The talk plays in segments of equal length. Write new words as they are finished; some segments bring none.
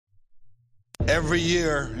Every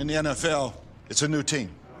year in the NFL, it's a new team.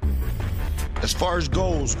 As far as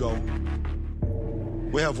goals go,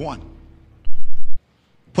 we have one.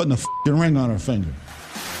 Putting a f***ing ring on our finger.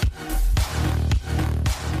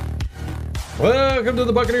 Welcome to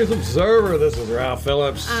the Buccaneers Observer. This is Ralph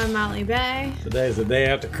Phillips. I'm Molly Bay. Today is the day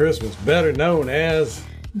after Christmas, better known as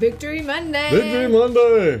Victory Monday. Victory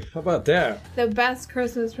Monday. How about that? The best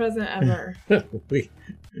Christmas present ever.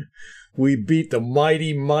 we beat the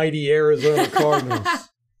mighty Arizona Cardinals.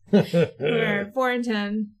 We're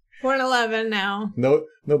 4-10, 4-11 now.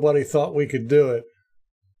 Nobody thought we could do it,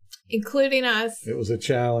 including us. It was a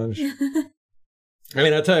challenge. I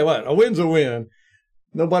mean, I tell you what, a win's a win.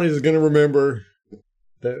 Nobody's going to remember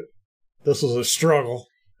that this was a struggle.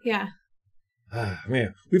 Yeah.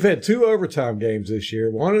 Man, we've had 2 overtime games this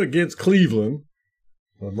year. One against Cleveland,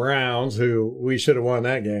 the Browns, who we should have won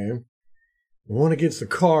that game. One against the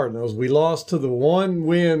Cardinals. We lost to the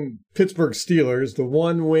 1-win Pittsburgh Steelers, the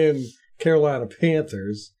 1-win Carolina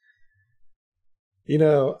Panthers. You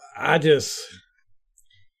know,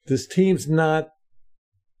 this team's not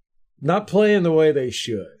playing the way they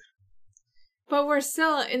should. But we're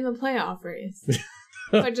still in the playoff race,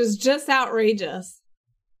 which is just outrageous.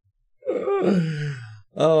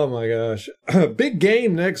 Oh, my gosh. Big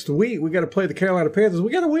game next week. We got to play the Carolina Panthers.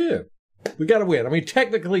 We got to win. We got to win. I mean,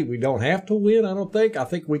 technically, we don't have to win, I don't think. I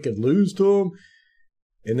think we could lose to them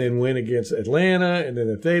and then win against Atlanta. And then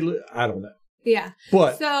if they lose, I don't know. Yeah.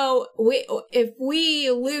 But so if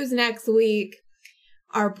we lose next week,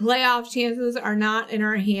 our playoff chances are not in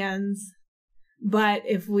our hands. But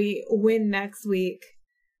if we win next week,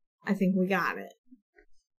 I think we got it.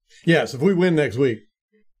 Yes, if we win next week,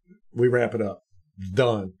 we wrap it up.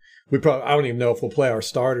 Done. I don't even know if we'll play our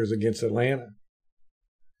starters against Atlanta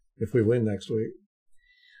if we win next week.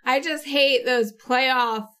 I just hate those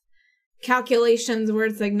playoff calculations where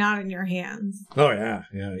it's like not in your hands. Oh, yeah.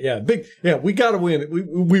 We got to win.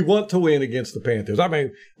 We want to win against the Panthers. I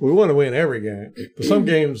mean, we want to win every game. But some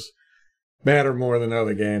games matter more than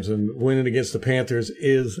other games, and winning against the Panthers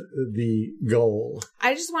is the goal.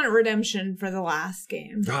 I just want a redemption for the last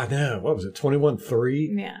game. God, no. What was it, 21-3?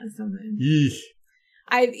 Yeah, something. Yeesh.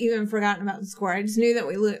 I'd even forgotten about the score. I just knew that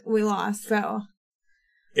we lost, so.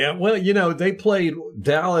 Yeah, well, you know, they played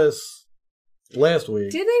Dallas last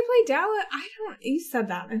week. Did they play Dallas? You said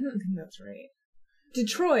that. I don't think that's right.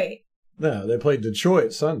 Detroit. No, they played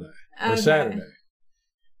Detroit Sunday or Saturday.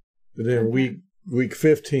 But then week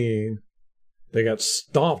 15, they got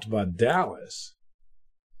stomped by Dallas,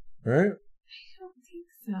 right? I don't think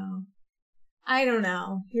so. I don't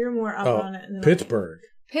know. You're more up on it than Pittsburgh.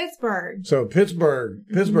 So Pittsburgh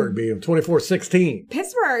beat them 24-16.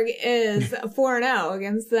 Pittsburgh is 4-0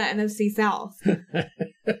 against the NFC South.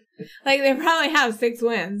 Like they probably have 6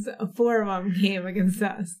 wins. 4 of them came against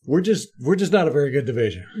us. We're just not a very good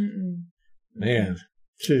division. Man.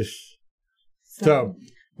 So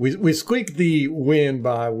we squeaked the win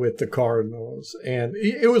by with the Cardinals, and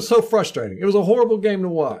it was so frustrating. It was a horrible game to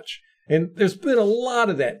watch. And there's been a lot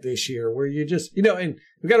of that this year where you just, and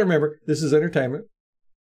we got to remember, this is entertainment.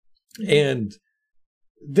 And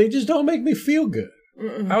they just don't make me feel good.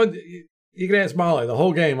 You can ask Molly, the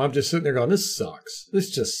whole game, I'm just sitting there going, this sucks. This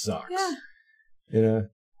just sucks. Yeah.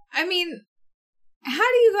 I mean, how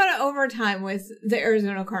do you go to overtime with the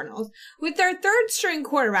Arizona Cardinals? With their third string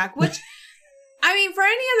quarterback, which, I mean, for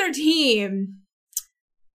any other team,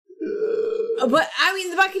 but I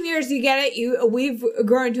mean, the Buccaneers, you get it. We've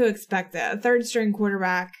grown to expect it. A third string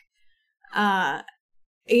quarterback,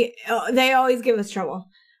 they always give us trouble.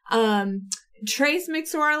 Trace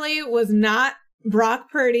McSorley was not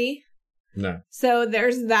Brock Purdy. No. So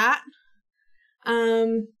there's that.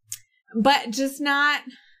 But just not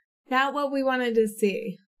what we wanted to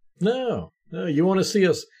see. No, you want to see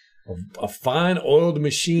us a fine oiled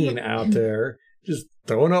machine out there, just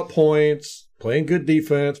throwing up points, playing good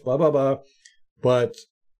defense, blah, blah, blah. But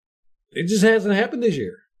it just hasn't happened this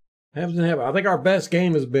year. Hasn't happened. I think our best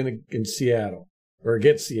game has been in Seattle, or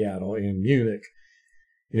against Seattle in Munich.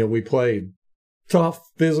 We played tough,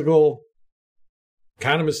 physical,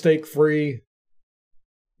 kind of mistake-free.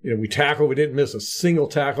 We tackled. We didn't miss a single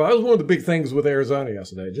tackle. That was one of the big things with Arizona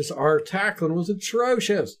yesterday. Just our tackling was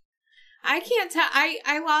atrocious. I can't tell.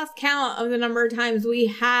 I lost count of the number of times we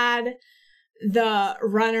had the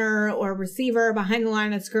runner or receiver behind the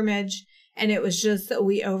line of scrimmage, and it was just that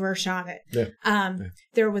we overshot it. Yeah.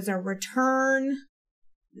 There was a return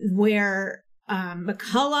where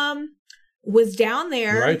McCullum was down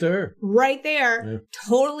there. Right there. Yeah.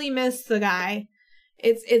 Totally missed the guy.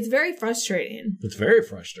 It's very frustrating. It's very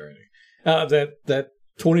frustrating. That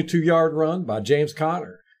 22-yard run by James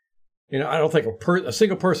Conner. I don't think a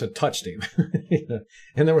single person touched him.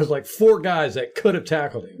 And there was like 4 guys that could have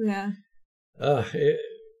tackled him. Yeah.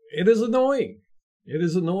 It is annoying. It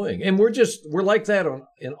is annoying. And we're like that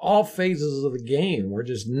in all phases of the game. We're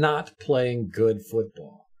just not playing good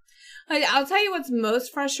football. I'll tell you what's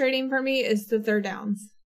most frustrating for me is the third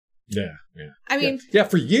downs. Yeah. I mean... Yeah,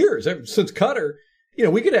 for years, since Cutter,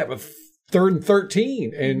 we could have a 3rd and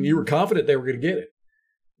 13, and you were confident they were going to get it.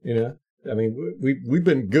 I mean, we've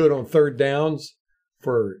been good on third downs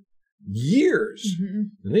for years. Mm-hmm.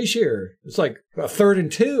 And this year, it's like a 3rd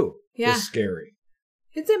and 2. Yeah. It's scary.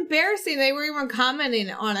 It's embarrassing. They were even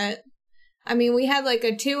commenting on it. I mean, we had like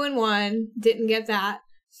a 2-and-1, didn't get that.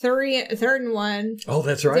 3rd and 1. Oh,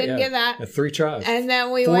 that's right. Didn't get that. 3 tries. And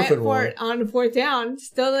then we went for it on 4th down,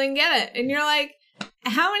 still didn't get it. And you're like,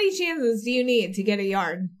 how many chances do you need to get a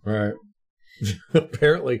yard? Right.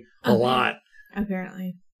 Apparently, a lot.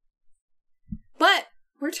 Apparently. But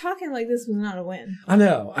we're talking like this was not a win. I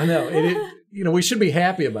know. We should be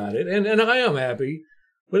happy about it. And I am happy.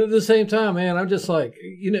 But at the same time, man, I'm just like,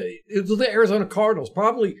 it was the Arizona Cardinals,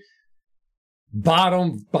 probably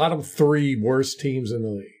bottom 3 worst teams in the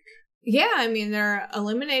league. Yeah, I mean, they're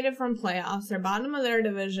eliminated from playoffs. They're bottom of their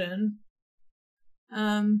division.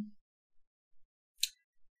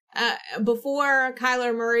 Before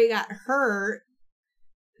Kyler Murray got hurt,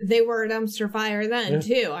 they were a dumpster fire then,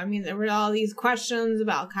 too. I mean, there were all these questions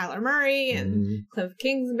about Kyler Murray and Cliff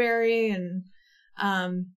Kingsbury. And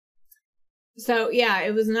so, yeah,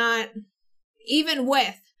 it was not, even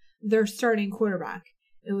with their starting quarterback,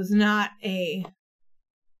 it was not a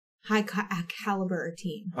high caliber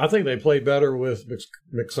team. I think they played better with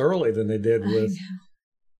McSorley than they did with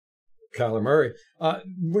Kyler Murray. I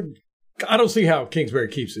don't see how Kingsbury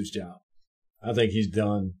keeps his job. I think he's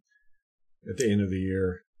done at the end of the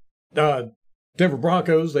year. Denver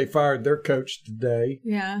Broncos, they fired their coach today.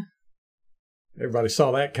 Yeah. Everybody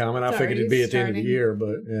saw that coming. I figured it'd be at the end of the year,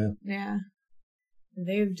 but yeah. Yeah.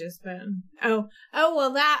 They've just been... Oh,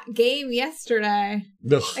 well, that game yesterday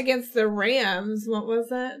against the Rams, what was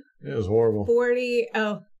it? It was horrible.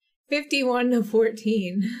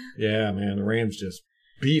 51-14. Yeah, man, the Rams just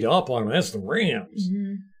beat up on them. That's the Rams.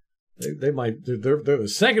 Mm-hmm. They're the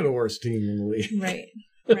second worst team in the league. Right.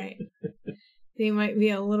 They might be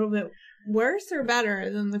a little bit worse or better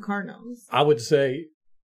than the Cardinals. I would say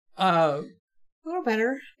a little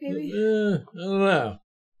better, maybe. I don't know.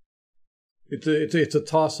 It's a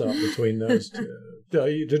toss up between those two.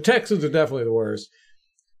 The Texans are definitely the worst.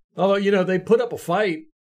 Although they put up a fight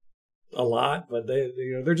a lot, but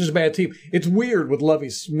they're just a bad team. It's weird with Lovie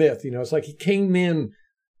Smith. It's like he came in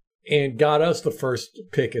and got us the first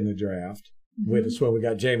pick in the draft. Mm-hmm. That's when we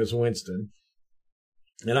got Jameis Winston.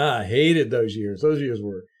 And I hated those years. Those years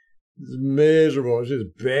were miserable. It was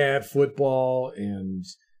just bad football. And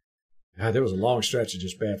there was a long stretch of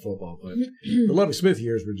just bad football. But the Lovie Smith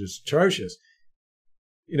years were just atrocious.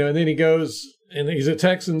 And then he goes, and he's at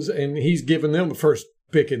Texans, and he's giving them the first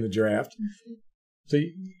pick in the draft. Mm-hmm. So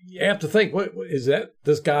you have to think, what is that?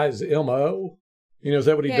 This guy's MO? Is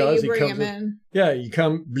that what he does? You bring him in. Yeah, you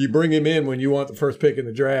bring him in when you want the first pick in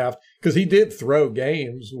the draft, because he did throw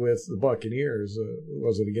games with the Buccaneers.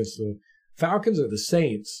 Was it against the Falcons or the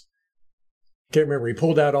Saints? Can't remember. He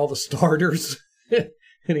pulled out all the starters,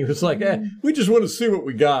 and he was like, we just want to see what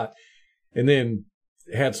we got. And then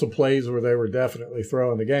had some plays where they were definitely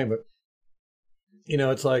throwing the game. But,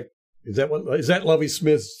 it's like, is that Lovie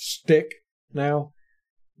Smith's shtick now?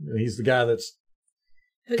 He's the guy that's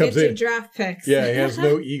who gets your draft picks. Yeah, he has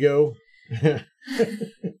no ego. It's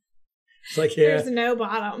like, there's no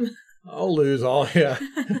bottom. I'll lose I'll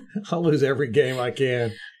lose every game I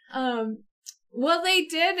can. Well, they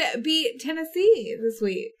did beat Tennessee this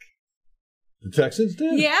week. The Texans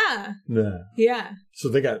did? Yeah. No. Yeah. So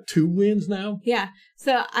they got 2 wins now? Yeah.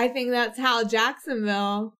 So I think that's how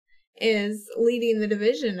Jacksonville is leading the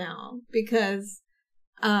division now, because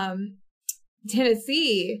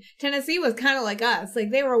Tennessee was kind of like us.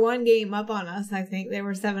 Like, they were 1 game up on us, I think. They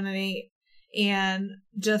were 7-8 and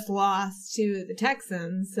just lost to the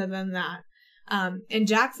Texans. So then that. And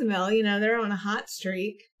Jacksonville, they're on a hot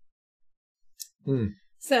streak.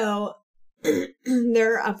 So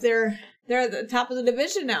they're up there. They're at the top of the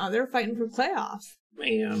division now. They're fighting for playoffs.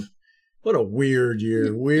 Man, what a weird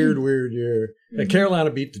year. Weird year. And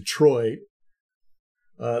Carolina beat Detroit.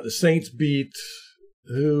 The Saints beat...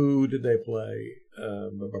 Who did they play?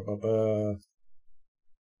 Hold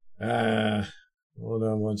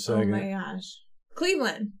on one second. Oh, my gosh.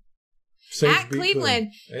 Cleveland. Saints at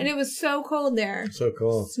Cleveland. And it was so cold there. So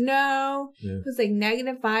cold. Snow. Yeah. It was like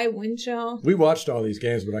 -5 wind chill. We watched all these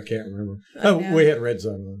games, but I can't remember. We had Red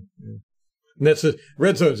Zone on. Yeah. And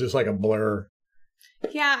Red Zone's just like a blur.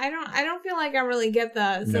 Yeah, I don't feel like I really get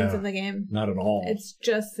the sense of the game. Not at all. It's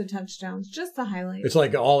just the touchdowns, just the highlights. It's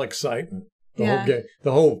like all excitement. The whole game,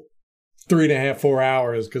 the whole 3.5, 4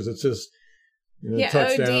 hours, because it's just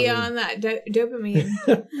touchdowns. OD on that dopamine.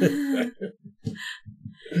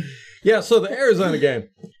 Yeah, so the Arizona game,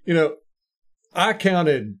 I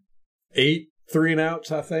counted 8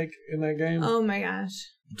 3-and-outs, I think, in that game. Oh my gosh.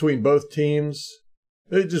 Between both teams.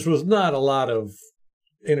 It just was not a lot of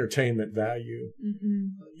entertainment value.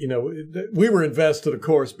 We were invested, of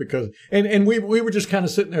course, because and we were just kind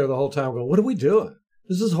of sitting there the whole time going, what are we doing?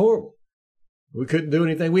 This is horrible. We couldn't do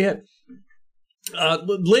anything. We had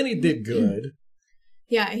Lenny did good.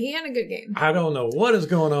 Yeah, he had a good game. I don't know what is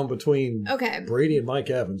going on between Brady and Mike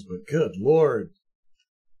Evans, but good Lord.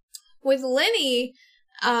 With Lenny,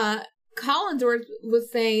 Collinsworth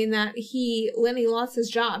was saying that Lenny lost his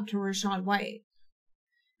job to Rachaad White.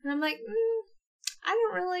 And I'm like, I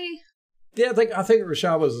don't really. Yeah, I think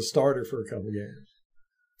Rachaad was a starter for a couple of games.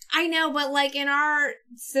 I know, but like in our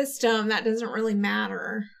system, that doesn't really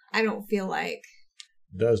matter. I don't feel like.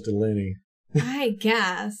 It does to Lenny. I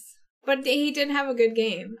guess. But he did have a good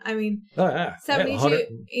game. I mean,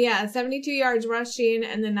 72 yards rushing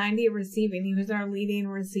and the 90 receiving. He was our leading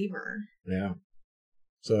receiver. Yeah.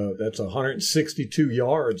 So that's 162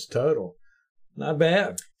 yards total. Not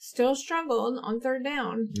bad. Still struggled on third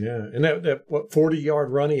down. Yeah. And that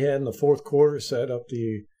 40-yard run he had in the fourth quarter set up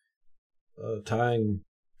the tying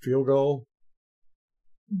field goal.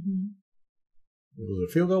 Mm-hmm. It was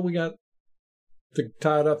a field goal we got to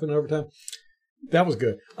tie it up in overtime. That was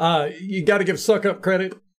good. You got to give Succop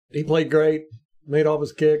credit. He played great, made all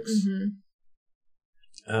his kicks.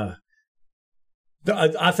 Mm-hmm.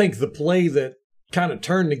 I think the play that kind of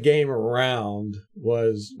turned the game around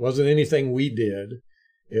wasn't anything we did.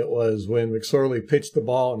 It was when McSorley pitched the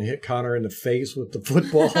ball and hit Connor in the face with the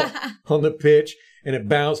football on the pitch, and it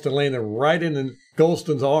bounced and landed right in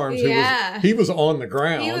Golston's arms. Yeah. He was on the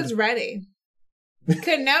ground. He was ready.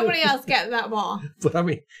 Could nobody else get that ball? But I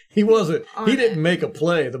mean, he didn't make a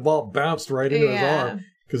play. The ball bounced right into his arm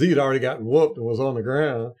because he had already gotten whooped and was on the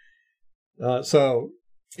ground. So,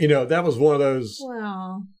 that was one of those.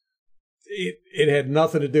 Well, it had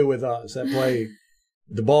nothing to do with us. That play,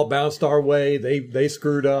 the ball bounced our way. They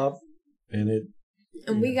screwed up, and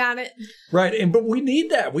we got it right. But we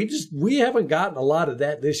need that. We haven't gotten a lot of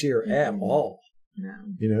that this year at all.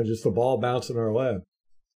 No, just the ball bouncing our way.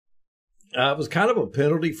 It was kind of a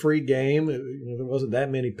penalty-free game. There wasn't that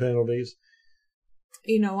many penalties.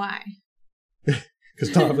 You know why?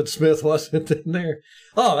 Because Donovan Smith wasn't in there.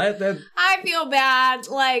 Oh, that. I feel bad.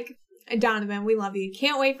 Like, Donovan, we love you.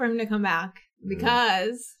 Can't wait for him to come back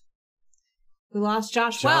because we lost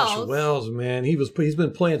Josh Wells. Josh Wells, man. He's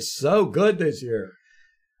been playing so good this year.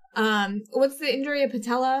 What's the injury? A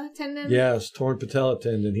patella tendon? Yes, torn patella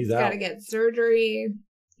tendon. He's out. Got to get surgery.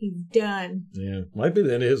 He's done. Yeah, might be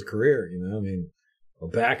the end of his career. A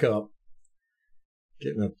backup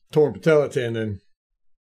getting a torn patella tendon.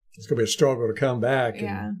 It's going to be a struggle to come back.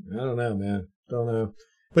 Yeah. I don't know, man. Don't know.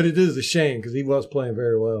 But it is a shame because he was playing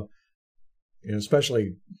very well.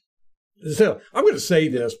 Especially. So I'm going to say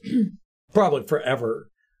this probably forever,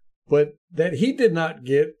 but that he did not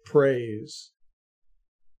get praise.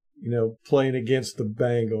 Playing against the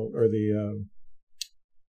Bengal or the.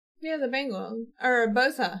 The Bengals. Or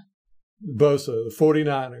Bosa, the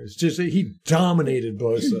 49ers. He dominated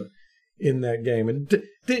Bosa in that game and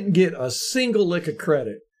didn't get a single lick of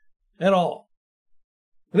credit at all.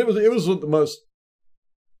 And it was the most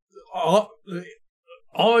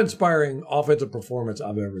awe-inspiring offensive performance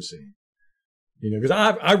I've ever seen. Because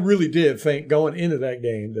I really did think going into that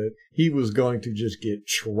game that he was going to just get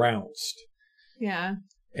trounced. Yeah.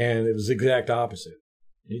 And it was the exact opposite.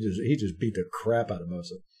 He just beat the crap out of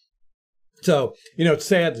Bosa. So, it's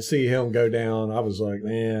sad to see him go down. I was like,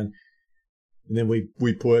 man. And then we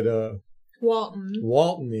put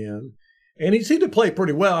Walton in. And he seemed to play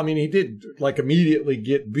pretty well. I mean, he did immediately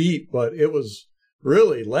get beat, but it was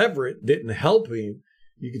really Leverett didn't help him.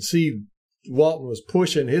 You could see Walton was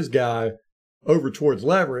pushing his guy over towards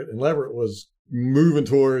Leverett, and Leverett was moving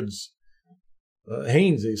towards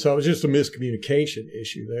Hainsey. So it was just a miscommunication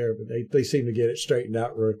issue there, but they seemed to get it straightened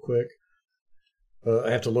out real quick.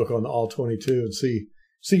 I have to look on the All-22 and see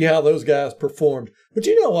how those guys performed. But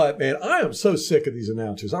you know what, man? I am so sick of these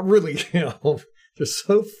announcers. I really am. They're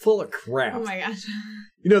so full of crap. Oh, my gosh.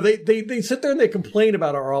 They sit there and they complain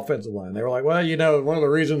about our offensive line. They were like, well, one of the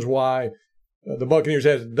reasons why the Buccaneers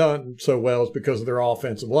hasn't done so well is because of their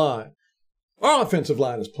offensive line. Our offensive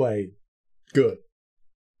line has played good.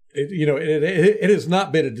 It has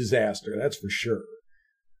not been a disaster. That's for sure.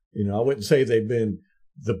 I wouldn't say they've been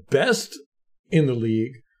the best in the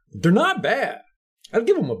league. They're not bad. I'd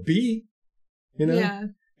give them a B, you know? Yeah.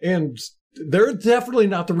 And they're definitely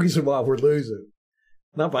not the reason why we're losing.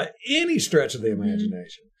 Not by any stretch of the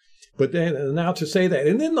imagination. But then now to say that,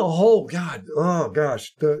 and then the whole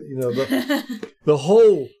the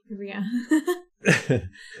whole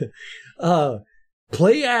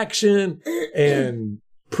play action and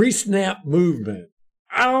pre-snap movement.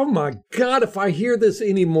 Oh my God! If I hear this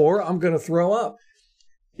anymore, I'm going to throw up.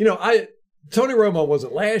 You know, Tony Romo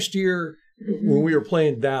wasn't last year when we were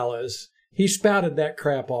playing Dallas. He spouted that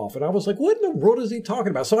crap off, and I was like, "What in the world is he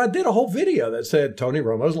talking about?" So I did a whole video that said Tony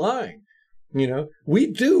Romo's lying. You know, we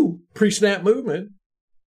do pre-snap movement,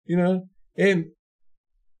 you know, and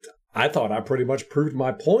I thought I pretty much proved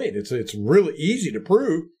my point. It's really easy to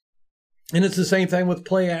prove. And it's the same thing with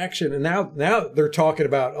play action. And now they're talking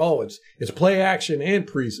about, it's play action and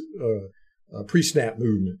pre-snap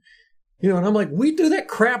movement. You know, and I'm like, we do that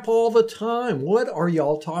crap all the time. What are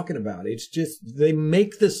y'all talking about? It's just, they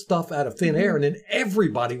make this stuff out of thin air and then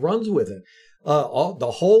everybody runs with it. All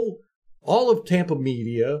of Tampa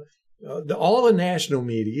media, all the national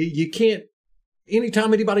media, you can't,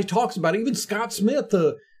 anytime anybody talks about it, even Scott Smith,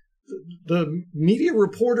 the media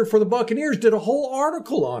reporter for the Buccaneers, did a whole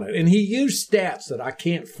article on it. And he used stats that I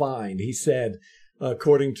can't find. He said,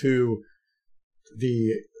 according to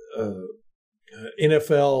the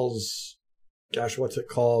NFL's, what's it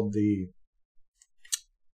called? The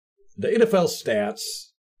NFL stats,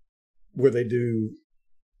 where they do,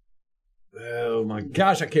 oh my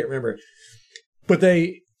gosh, I can't remember. But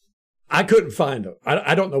I couldn't find them.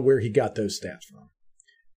 I don't know where he got those stats from.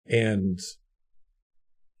 And,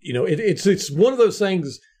 you know, it's one of those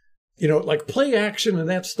things, you know, like play action and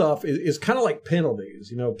that stuff is kind of like penalties.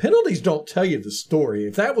 You know, penalties don't tell you the story.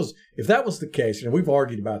 If that was the case, you know, we've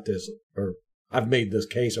argued about this, or I've made this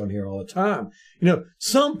case on here all the time. You know,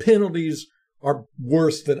 some penalties are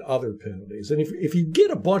worse than other penalties. And if you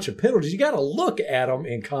get a bunch of penalties, you got to look at them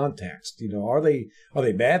in context. You know, are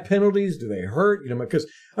they bad penalties? Do they hurt? You know, because,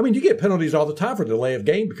 I mean, you get penalties all the time for delay of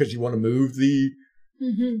game because you want to move the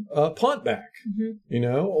punt back, you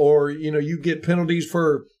know, or, you know, you get penalties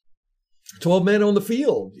for 12 men on the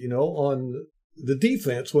field, you know, on the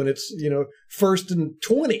defense when it's, you know, 1st and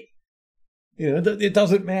 20. You know, it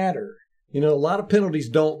doesn't matter. You know, a lot of penalties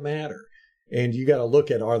don't matter. And you got to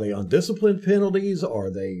look at, are they undisciplined penalties?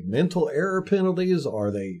 Are they mental error penalties?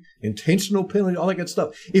 Are they intentional penalties? All that good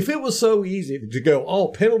stuff. If it was so easy to go,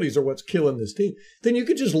 penalties are what's killing this team, then you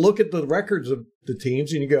could just look at the records of the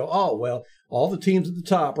teams and you go, all the teams at the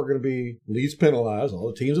top are going to be least penalized.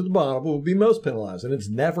 All the teams at the bottom will be most penalized. And it's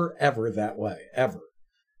never, ever that way, ever.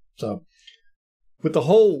 So with the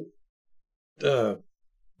whole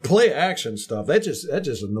play action stuff, that just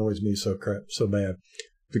annoys me so bad,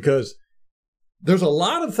 because there's a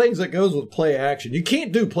lot of things that goes with play action. You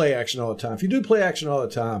can't do play action all the time. If you do play action all the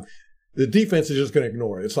time, the defense is just going to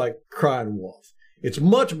ignore it. It's like crying wolf. It's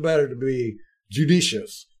much better to be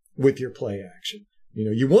judicious with your play action. You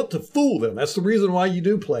know, you want to fool them. That's the reason why you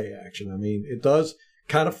do play action. I mean, it does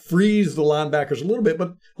kind of freeze the linebackers a little bit, but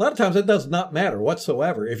a lot of times it does not matter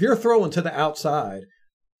whatsoever. If you're throwing to the outside,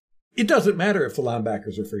 it doesn't matter if the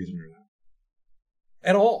linebackers are freezing or not.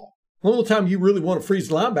 At all. The only time you really want to freeze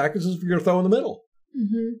the linebackers is if you're going to throw in the middle.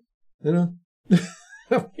 You know?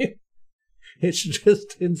 I mean, it's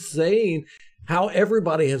just insane how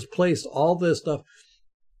everybody has placed all this stuff,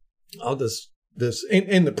 all this,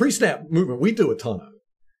 in the pre-snap movement, we do a ton of it.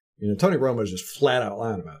 You know, Tony Romo is just flat out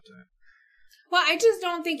lying about that. Well, I just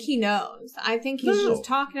don't think he knows. I think he's just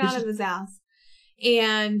talking out of his ass.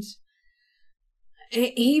 And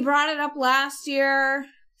he brought it up last year,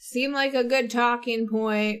 seemed like a good talking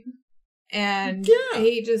point. And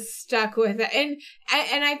he just stuck with it. And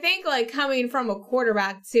I think, like, coming from a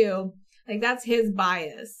quarterback, too, like, that's his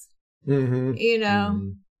bias. You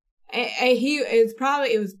know?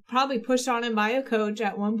 It was probably pushed on him by a coach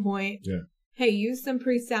at one point. Yeah. Hey, use some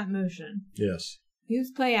pre-snap motion. Yes. Use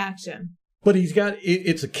play action. But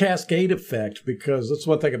it's a cascade effect, because that's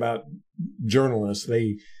one thing about journalists.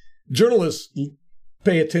 Journalists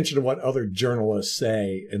pay attention to what other journalists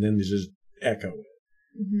say, and then they just echo it.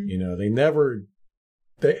 You know, they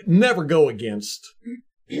never go against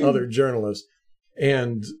other journalists.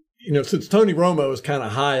 And, you know, since Tony Romo is kind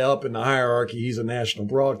of high up in the hierarchy, he's a national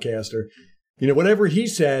broadcaster, you know, whatever he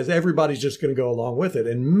says, everybody's just going to go along with it.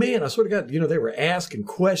 And man, I sort of got, you know, they were asking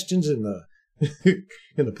questions in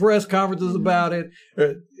the press conferences about it.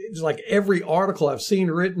 It's like every article I've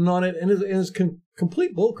seen written on it, and it's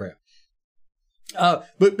complete bullcrap.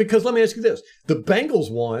 But because let me ask you this, the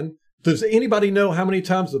Bengals won. Does anybody know how many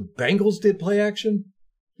times the Bengals did play action?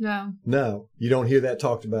 No. No, you don't hear that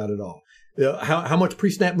talked about at all. How much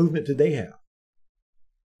pre-snap movement did they have?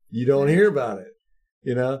 You don't hear about it,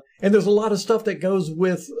 And there's a lot of stuff that goes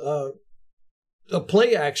with a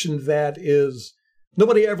play action that is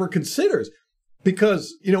nobody ever considers.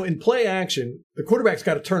 Because, in play action, the quarterback's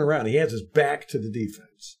got to turn around. He has his back to the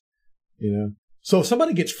defense, So if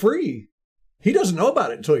somebody gets free, he doesn't know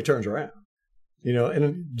about it until he turns around,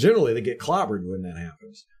 and generally they get clobbered when that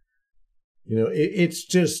happens. It's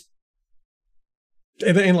just,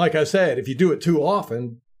 and like I said, if you do it too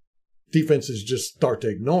often, defenses just start to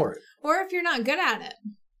ignore it. Or if you're not good at it.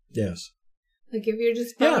 Yes. Like if you're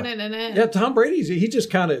just throwing it in it. Yeah, Tom Brady, he just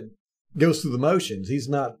kind of goes through the motions. He's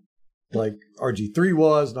not like RG3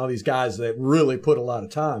 was and all these guys that really put a lot of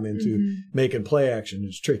time into making play action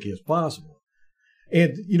as tricky as possible.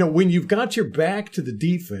 And, when you've got your back to the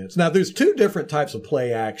defense, now there's two different types of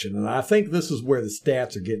play action, and I think this is where the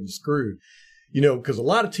stats are getting screwed. Because a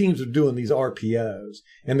lot of teams are doing these RPOs,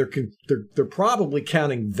 and they're probably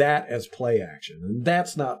counting that as play action, and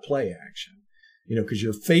that's not play action. Because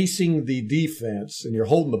you're facing the defense and you're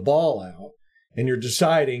holding the ball out, and you're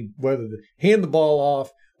deciding whether to hand the ball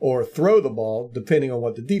off or throw the ball, depending on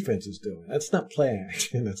what the defense is doing. That's not play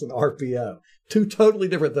action. That's an RPO. Two totally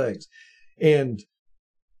different things. And,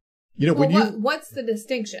 what's the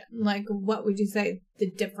distinction? Like, what would you say the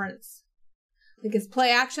difference? Like, is play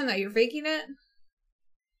action that you're faking it?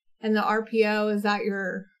 And the RPO is that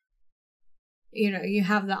you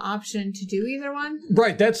have the option to do either one?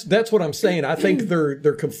 Right. That's what I'm saying. I think they're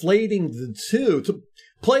conflating the two.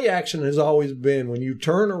 Play action has always been when you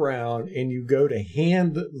turn around and you go to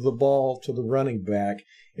hand the ball to the running back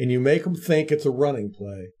and you make them think it's a running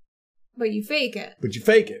play. But you fake it.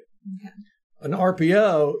 Okay. An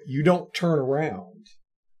RPO, you don't turn around.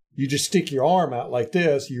 You just stick your arm out like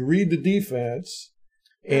this. You read the defense,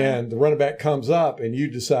 and the running back comes up, and you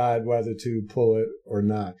decide whether to pull it or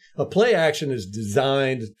not. A play action is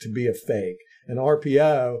designed to be a fake. An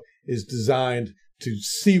RPO is designed to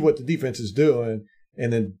see what the defense is doing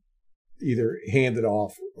and then either hand it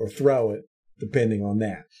off or throw it, depending on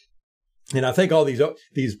that. And I think all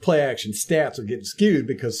these play action stats are getting skewed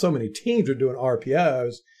because so many teams are doing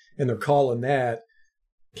RPOs and they're calling that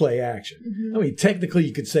play action. Mm-hmm. I mean, technically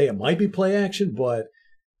you could say it might be play action, but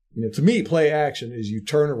to me, play action is you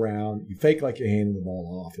turn around, you fake like you're handing the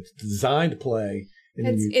ball off. It's designed to play.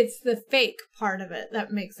 And it's the fake part of it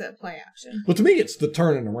that makes it play action. Well, to me, it's the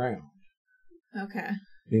turning around. Okay.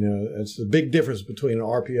 It's the big difference between an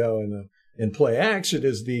RPO and play action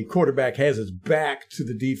is the quarterback has his back to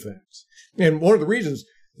the defense. And one of the reasons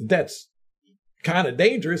that's kind of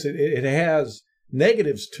dangerous, it has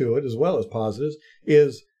negatives to it as well as positives,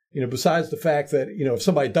 is, besides the fact that, if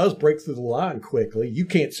somebody does break through the line quickly, you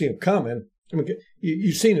can't see them coming. I mean,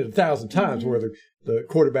 you've seen it 1,000 times where the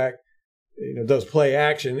quarterback, does play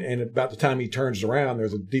action, and about the time he turns around,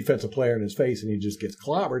 there's a defensive player in his face and he just gets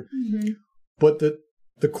clobbered. Mm-hmm. But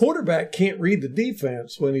the quarterback can't read the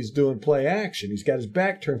defense when he's doing play action. He's got his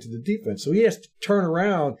back turned to the defense. So he has to turn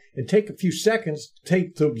around and take a few seconds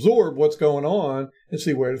to absorb what's going on and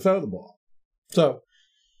see where to throw the ball. So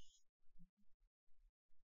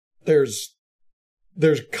there's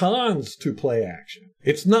cons to play action.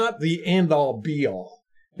 It's not the end-all, be-all.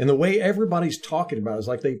 And the way everybody's talking about it is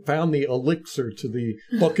like they found the elixir to the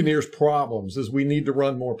Buccaneers' problems is we need to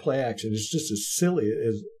run more play action. It's just as silly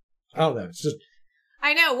as, I don't know, it's just...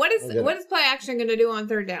 I know. What is play action going to do on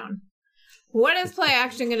third down? What is play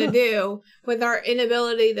action going to do with our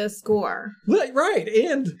inability to score? Right.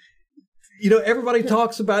 And, everybody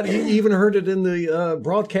talks about it. You even heard it in the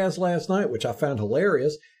broadcast last night, which I found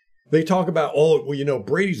hilarious. They talk about,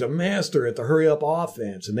 Brady's a master at the hurry-up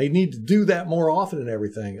offense, and they need to do that more often and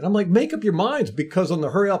everything. And I'm like, make up your minds, because on the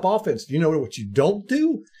hurry-up offense, do you know what you don't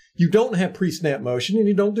do? You don't have pre-snap motion, and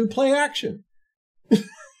you don't do play action.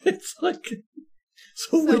 It's like...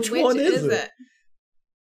 So which one is it?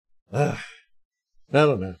 I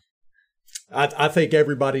don't know. I think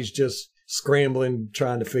everybody's just scrambling,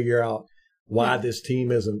 trying to figure out why this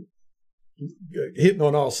team isn't hitting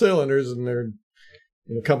on all cylinders, and they're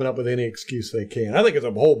coming up with any excuse they can. I think it's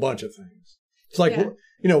a whole bunch of things. It's like,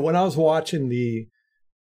 when I was watching the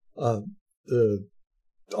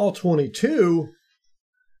All 22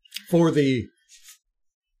 for the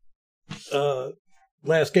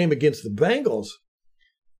last game against the Bengals,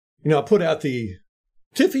 I put out the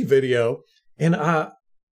Tiffy video, and I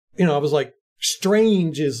was like,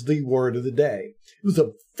 strange is the word of the day. It was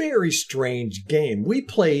a very strange game. We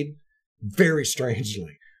played very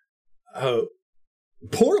strangely,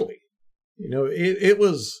 poorly. It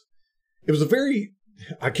was a very,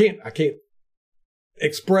 I can't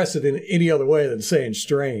express it in any other way than saying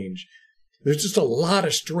strange. there's just a lot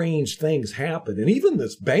of strange things happen. And even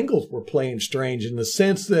the Bengals were playing strange in the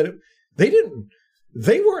sense that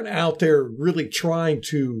they weren't out there really trying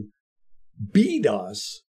to beat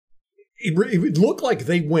us. It looked like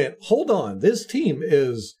they went, hold on, this team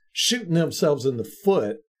is shooting themselves in the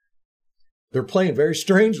foot. They're playing very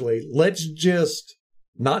strangely. Let's just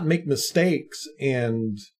not make mistakes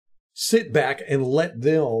and sit back and let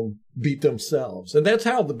them beat themselves. And that's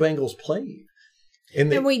how the Bengals played.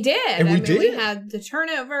 And we did. I mean, we had the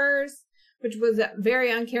turnovers, which was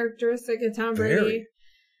very uncharacteristic of Tom Brady.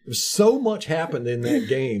 So much happened in that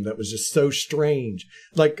game that was just so strange.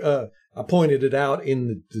 Like I pointed it out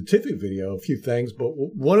in the Tiffy video, a few things, but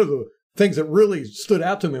one of the things that really stood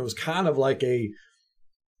out to me was kind of like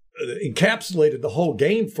encapsulated the whole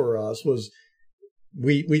game for us was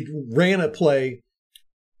we ran a play,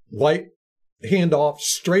 white handoff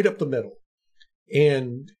straight up the middle,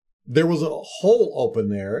 and there was a hole open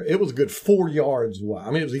there. It was a good 4 yards wide.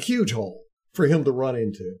 I mean, it was a huge hole for him to run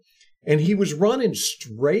into. And he was running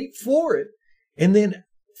straight for it. And then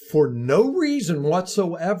for no reason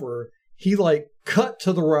whatsoever, he cut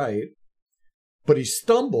to the right, but he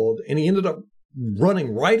stumbled and he ended up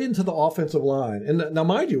running right into the offensive line. And now,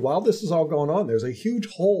 mind you, while this is all going on, there's a huge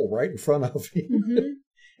hole right in front of him. Mm-hmm.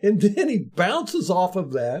 And then he bounces off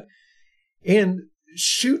of that and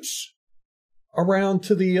shoots around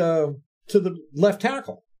to the left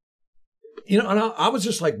tackle. And I was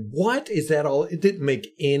just like, what is that all? It didn't make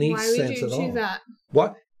any sense at all. Why would you choose that?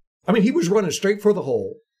 What? I mean, he was running straight for the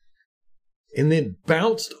hole and then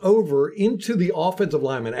bounced over into the offensive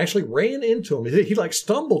lineman, actually ran into him. He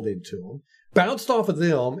stumbled into him, bounced off of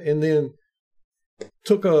them, and then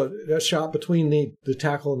took a shot between the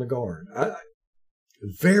tackle and the guard.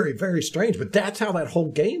 Very, very strange. But that's how that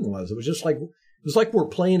whole game was. It was just like we're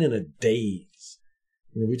playing in a daze.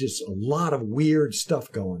 A lot of weird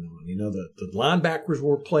stuff going on. The linebackers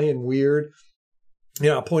were playing weird.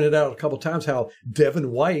 I pointed out a couple of times how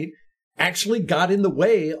Devin White actually got in the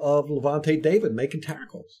way of Lavonte David making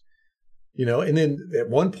tackles. And then at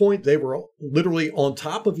one point they were literally on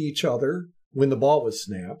top of each other when the ball was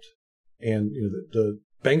snapped. And the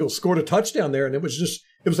Bengals scored a touchdown there, and it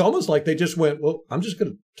was almost like they just went, well, I'm just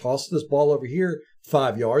going to toss this ball over here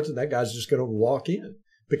 5 yards, and that guy's just going to walk in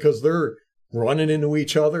because they're running into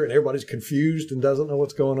each other and everybody's confused and doesn't know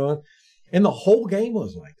what's going on. And the whole game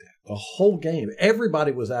was like that. The whole game.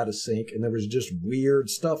 Everybody was out of sync and there was just weird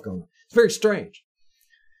stuff going on. It's very strange.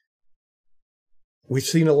 We've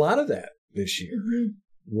seen a lot of that this year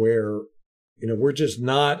where, we're just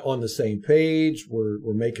not on the same page.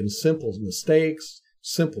 We're making simple mistakes,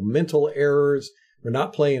 simple mental errors. We're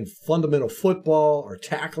not playing fundamental football. Our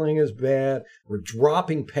tackling is bad. We're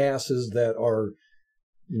dropping passes that are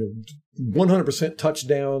 100%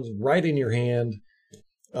 touchdowns right in your hand.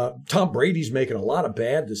 Tom Brady's making a lot of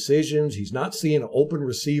bad decisions. He's not seeing open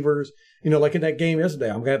receivers. Like in that game yesterday,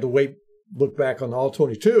 I'm going to have to look back on the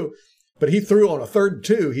All-22, but he threw on a 3rd and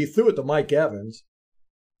 2. He threw it to Mike Evans.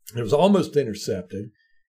 It was almost intercepted.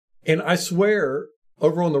 And I swear,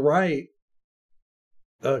 over on the right,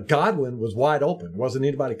 Godwin was wide open. There wasn't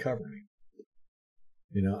anybody covering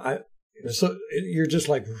him. So you're just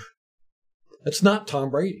like, that's not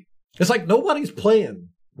Tom Brady. It's like nobody's playing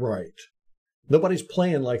right. Nobody's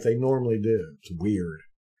playing like they normally do. It's weird.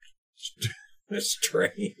 It's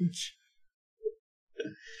strange.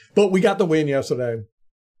 But we got the win yesterday.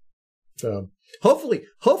 So hopefully,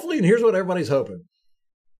 and here's what everybody's hoping.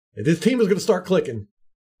 If this team is going to start clicking.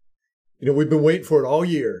 We've been waiting for it all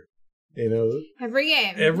year. Every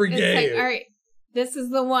game. It's like, all right, this is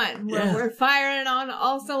the one where we're firing on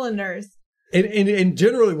all cylinders. And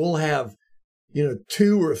generally we'll have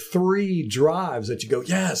 2 or 3 drives that you go,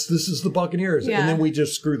 yes, this is the Buccaneers. Yeah. And then we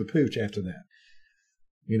just screw the pooch after that.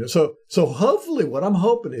 So hopefully what I'm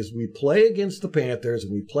hoping is we play against the Panthers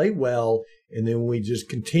and we play well, and then we just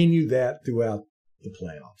continue that throughout the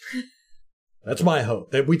playoffs. That's my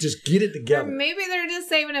hope, that we just get it together. Or maybe they're just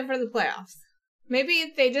saving it for the playoffs. Maybe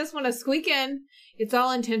if they just want to squeak in, it's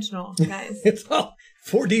all intentional, guys. It's all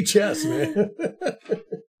 4D chess, man.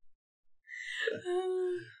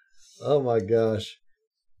 Oh my gosh.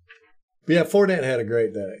 But yeah, Fournette had a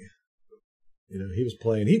great day. He was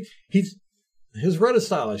playing. His running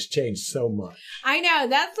style has changed so much. I know.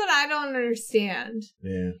 That's what I don't understand.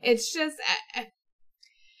 Yeah. It's just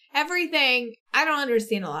everything. I don't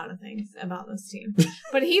understand a lot of things about this team,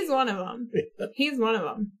 but he's one of them. Yeah. He's one of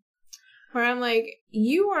them. Where I'm like,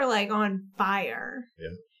 you are on fire.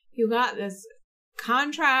 Yeah. You got this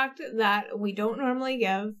contract that we don't normally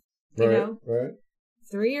give. Right.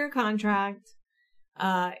 3-year contract.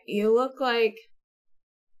 You look like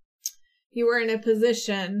you were in a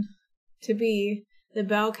position to be the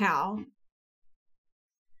bell cow.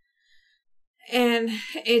 And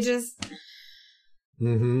it just...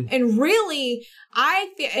 Mm-hmm. And really, I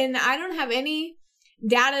don't have any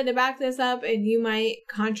data to back this up, and you might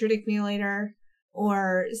contradict me later,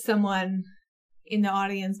 or someone in the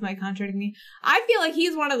audience might contradict me. I feel like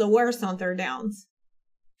he's one of the worst on third downs.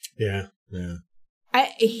 Yeah.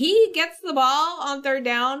 He gets the ball on third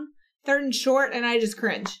down, third and short, and I just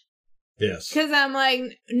cringe. Yes. Because I'm like,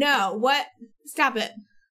 no, what? Stop it.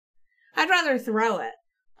 I'd rather throw it,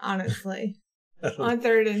 honestly, on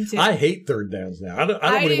 3rd and 2. I hate third downs now. I don't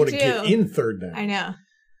really want to get in third down. I know.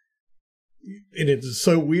 And it's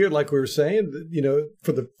so weird, like we were saying, you know,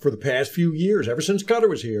 for the past few years, ever since Cutter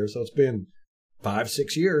was here, so it's been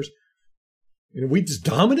 5-6 years, you know, we just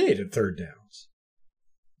dominated third downs.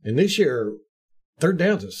 And this year, third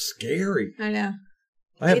downs is scary. I know.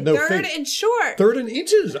 I have no faith. 3rd and short. 3rd and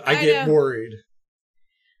inches, I get worried.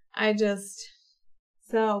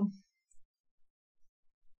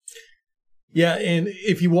 Yeah, and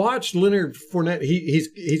if you watch Leonard Fournette,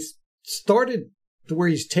 he's started to where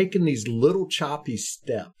he's taking these little choppy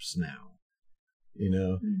steps now. You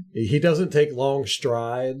know, he doesn't take long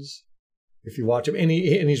strides. If you watch him, and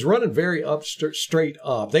he's running very straight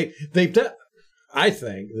up. I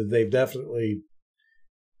think that they've definitely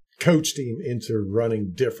coached him into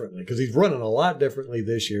running differently, because he's running a lot differently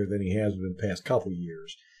this year than he has been the past couple of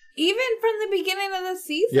years. Even from the beginning of the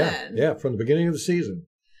season. Yeah, from the beginning of the season.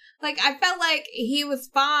 Like, I felt like he was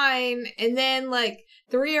fine, and then, like,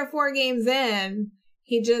 3 or 4 games in,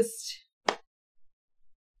 he just...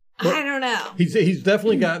 I don't know. He's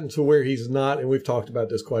definitely gotten to where he's not, and we've talked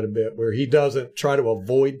about this quite a bit, where he doesn't try to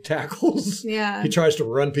avoid tackles. Yeah. He tries to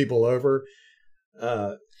run people over.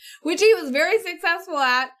 Which he was very successful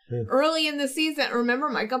at early in the season. Remember,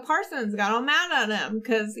 Micah Parsons got all mad at him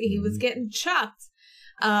because he was getting chucked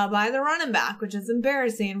by the running back, which is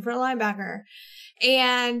embarrassing for a linebacker.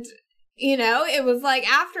 And, you know, it was like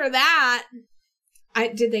after that,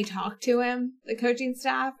 did they talk to him, the coaching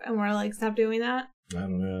staff, and were like, stop doing that? I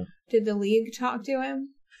don't know. Did the league talk to him?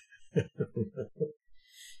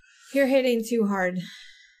 You're hitting too hard.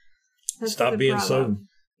 That's Stop being so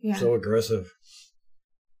aggressive.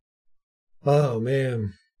 Oh,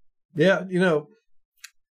 man. Yeah, you know,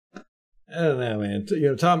 I don't know, man.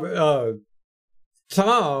 You know,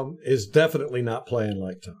 Tom is definitely not playing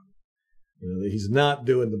like Tom. You know, he's not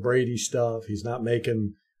doing the Brady stuff. He's not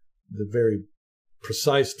making the very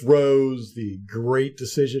precise throws, the great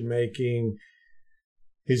decision making.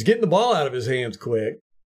 He's getting the ball out of his hands quick,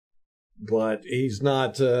 but he's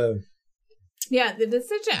not. The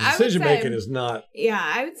decision making is not. Yeah,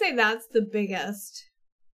 I would say that's the biggest.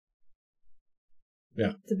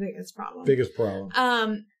 Yeah, the biggest problem. Biggest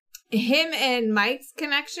problem. Him and Mike's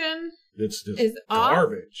connection. It's just is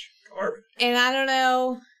garbage. Garbage. And I don't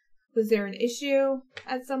know. Was there an issue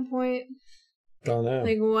at some point? Don't know.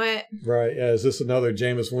 Like what? Right. Yeah. Is this another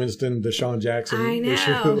Jameis Winston, Deshaun Jackson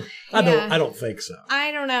issue? I don't think so.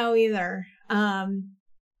 I don't know either. It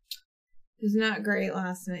was not great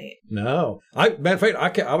last night. No. Matter of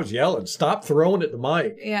fact, I was yelling, stop throwing at the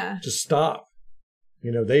mic. Yeah. Just stop.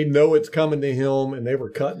 You know, they know it's coming to him, and they were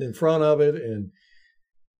cutting in front of it. And,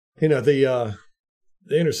 you know, the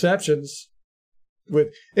interceptions and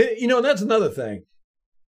that's another thing.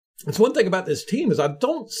 It's one thing about this team is I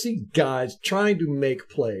don't see guys trying to make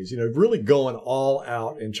plays, you know, really going all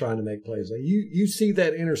out and trying to make plays. Like you see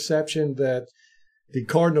that interception that the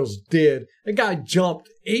Cardinals did. A guy jumped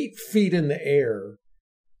 8 feet in the air,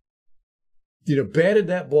 you know, batted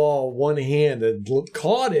that ball one-handed,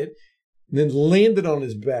 caught it, and then landed on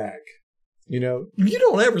his back. You know, you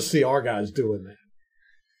don't ever see our guys doing that.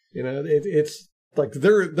 You know, it's like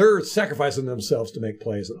they're sacrificing themselves to make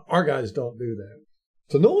plays, and our guys don't do that.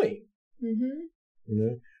 It's annoying. Mm-hmm. You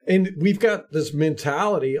know, and we've got this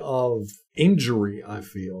mentality of injury. I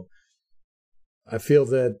feel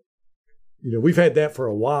that, you know, we've had that for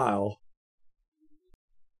a while.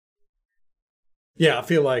 Yeah, I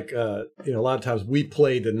feel like you know, a lot of times we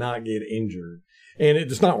play to not get injured, and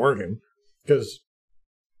it's not working because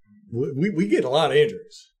we get a lot of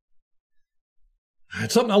injuries.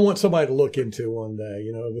 It's something I want somebody to look into one day.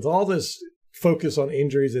 You know, with all this focus on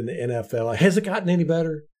injuries in the NFL, has it gotten any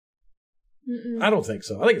better? I don't think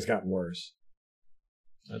so. I think it's gotten worse.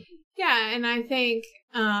 Yeah, and I think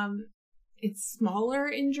it's smaller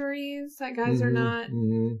injuries that guys are not.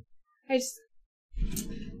 Mm-hmm.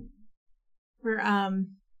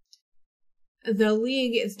 The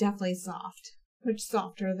league is definitely soft, much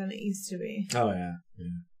softer than it used to be. Oh yeah.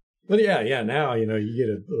 But yeah. Now, you know, you get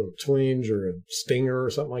a little twinge or a stinger or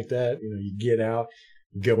something like that. You know, you get out,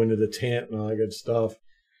 you go into the tent and all that good stuff.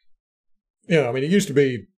 I mean, it used to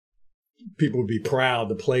be people would be proud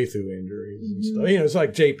to play through injuries and stuff. It's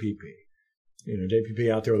like JPP.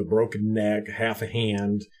 JPP out there with a broken neck, half a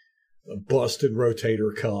hand, a busted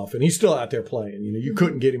rotator cuff, and he's still out there playing. You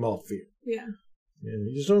couldn't get him off the field. Yeah.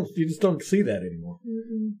 You just don't see that anymore.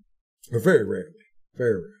 Or very rarely.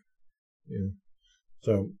 Very rarely.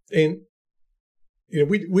 So, and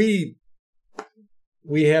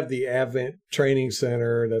we have the Advent Training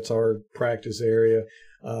Center. That's our practice area.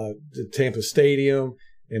 The Tampa Stadium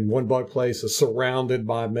and One Buck Place is surrounded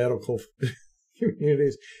by medical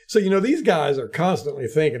communities. So, these guys are constantly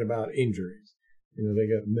thinking about injuries. They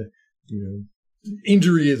got,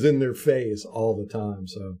 injury is in their face all the time.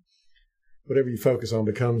 So whatever you focus on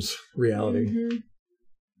becomes reality.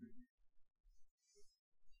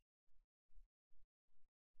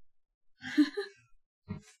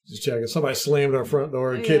 Just checking. Somebody slammed our front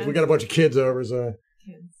door. Kids, we got a bunch of kids over, so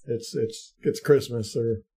it's Christmas.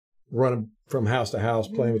 They're running from house to house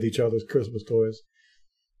playing with each other's Christmas toys.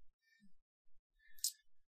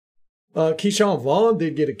 Keyshawn Vaughn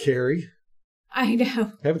did get a carry. I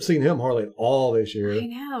know. Haven't seen him hardly at all this year. I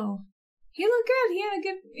know. He looked good.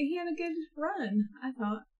 He had a good run, I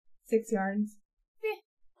thought. 6 yards.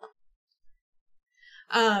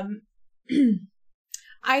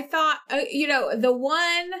 I thought, the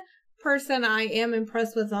one person I am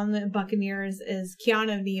impressed with on the Buccaneers is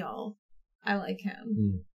Keanu Neal. I like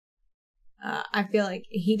him. I feel like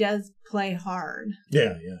he does play hard.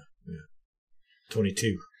 Yeah.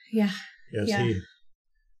 22. Yeah. Yes, yeah.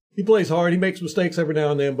 He plays hard. He makes mistakes every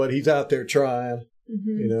now and then, but he's out there trying,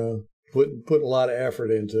 putting a lot of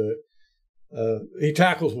effort into it. He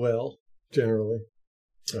tackles well, generally.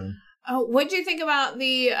 So. Oh, what do you think about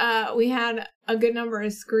we had a good number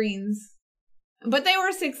of screens, but they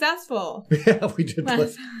were successful. Yeah, we did. I'm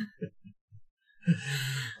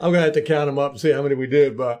going to have to count them up and see how many we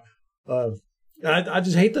did, but I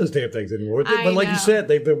just hate those damn things anymore. But like you said,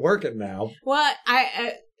 they've been working now. Well,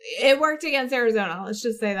 it worked against Arizona. Let's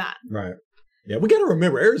just say that. Right. Yeah, we got to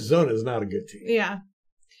remember Arizona is not a good team. Yeah.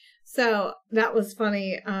 So that was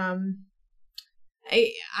funny.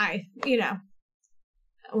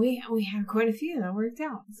 We had quite a few that worked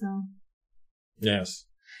out. So. Yes.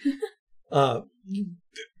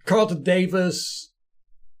 Carlton Davis,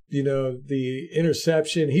 the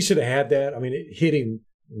interception, he should have had that. I mean, it hit him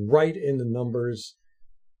right in the numbers.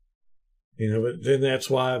 But then that's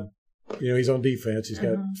why, he's on defense. He's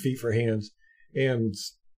got feet for hands. And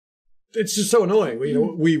it's just so annoying.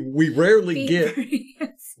 We rarely get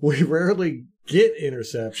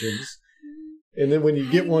interceptions. And then when you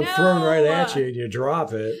get one thrown right at you and you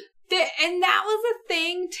drop it. And that was a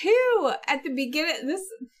thing too. At the beginning,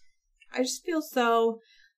 I just feel so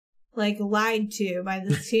lied to by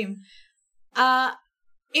this team.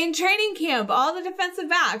 In training camp, all the defensive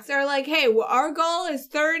backs are like, hey, our goal is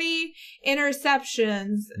 30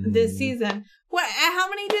 interceptions this season. How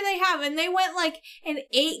many do they have? And they went an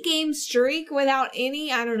 8-game streak without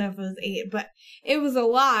any. I don't know if it was 8, but it was a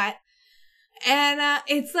lot. And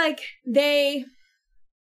it's like they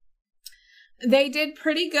did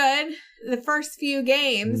pretty good the first few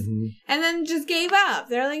games and then just gave up.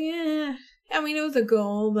 They're like, I mean, it was a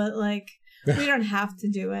goal, but we don't have to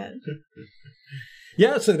do it.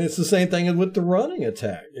 Yes, and it's the same thing with the running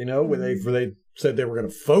attack, where they said they were going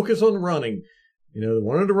to focus on running. They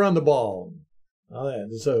wanted to run the ball. All that.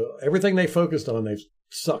 So everything they focused on, they've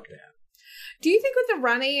sucked at. Do you think with the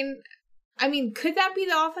running, I mean, could that be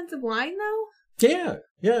the offensive line, though? Yeah.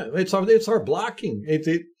 It's our blocking.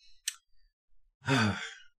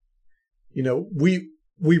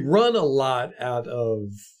 We run a lot out of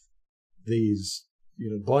these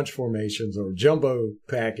bunch formations or jumbo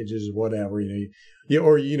packages or whatever.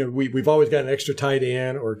 We've always got an extra tight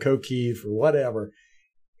end or O'Keefe or whatever,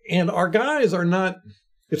 and our guys are not.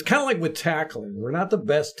 It's kind of like with tackling. We're not the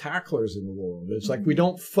best tacklers in the world. It's like we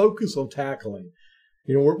don't focus on tackling.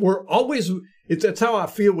 We're always. That's how I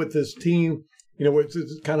feel with this team.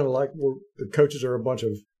 It's kind of like the coaches are a bunch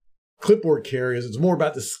of clipboard carriers. It's more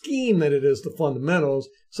about the scheme than it is the fundamentals.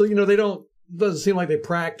 So, they don't, it doesn't seem like they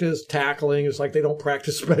practice tackling. It's like they don't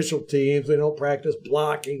practice special teams. They don't practice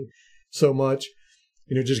blocking so much,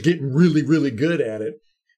 just getting really, really good at it.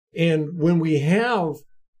 And when we have,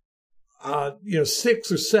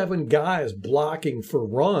 6 or 7 guys blocking for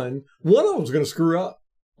run, one of them's going to screw up.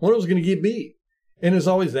 One of them's going to get beat. And it's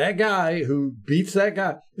always that guy who beats that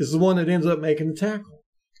guy is the one that ends up making the tackle.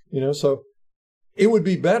 So it would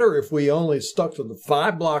be better if we only stuck to the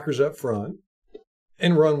 5 blockers up front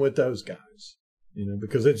and run with those guys,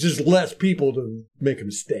 because it's just less people to make a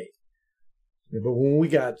mistake. But when we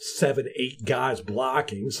got 7, 8 guys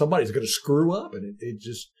blocking, somebody's going to screw up, and it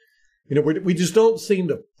just We just don't seem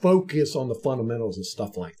to focus on the fundamentals and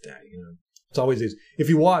stuff like that. It's always easy. If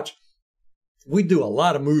you watch, we do a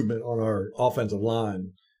lot of movement on our offensive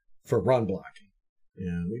line for run blocking.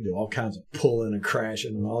 We do all kinds of pulling and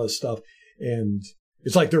crashing and all this stuff. And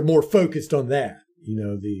it's like they're more focused on that.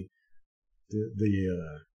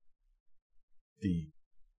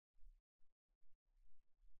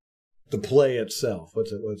 The play itself.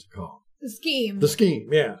 What's it called? The scheme. The scheme,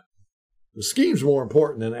 yeah. The scheme's more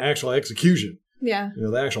important than the actual execution. Yeah.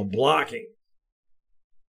 The actual blocking.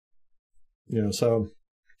 So,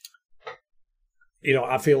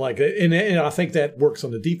 I feel like, and I think that works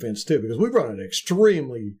on the defense too, because we run an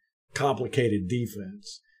extremely complicated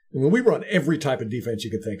defense. I mean, we run every type of defense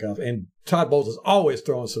you could think of, and Todd Bowles is always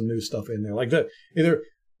throwing some new stuff in there. Like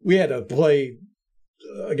we had to play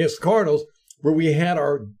against the Cardinals where we had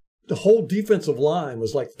the whole defensive line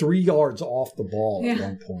was like 3 yards off the ball at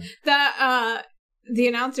one point. The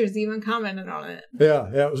announcers even commented on it. Yeah,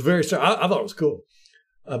 it was very strange. I thought it was cool.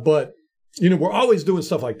 But, we're always doing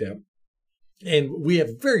stuff like that. And we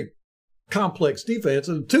have very complex defense,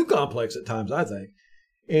 and too complex at times, I think.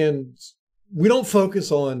 And we don't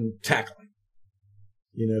focus on tackling.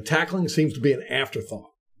 Tackling seems to be an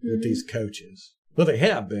afterthought with these coaches. Well, they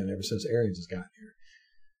have been ever since Arians has gotten here.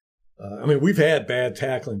 We've had bad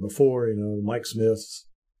tackling before, Mike Smith's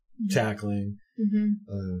tackling.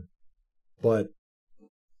 But,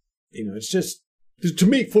 it's just, to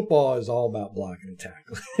me, football is all about blocking and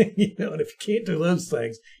tackling. And if you can't do those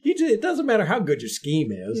things, it doesn't matter how good your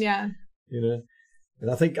scheme is. Yeah. And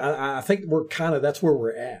I think we're that's where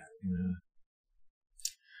we're at.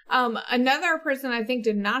 Another person I think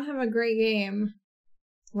did not have a great game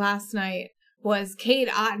last night was Cade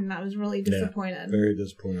Otton. I was really disappointed. Yeah, very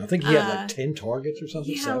disappointed. I think he had 10 targets or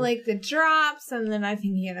something. Yeah, like the drops, and then I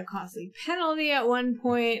think he had a costly penalty at one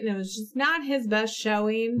point, and it was just not his best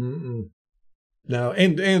showing. No,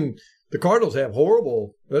 and the Cardinals have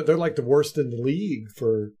horrible. They're like the worst in the league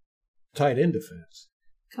for tight end defense.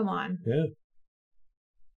 Come on. Yeah.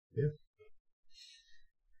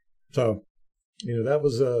 So, that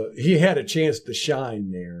was he had a chance to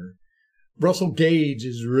shine there. Russell Gage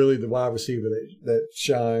is really the wide receiver that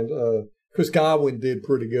shined. Chris Godwin did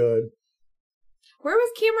pretty good. Where was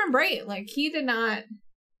Cameron Brate? Like, he did not.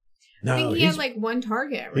 No, I think he had like one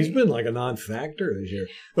target. Right? He's been like a non-factor this year.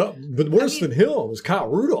 But worse than him was Kyle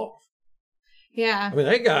Rudolph. Yeah.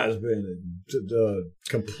 That guy's been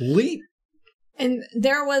complete. And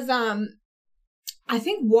there was, I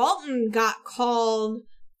think Walton got called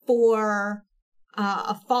for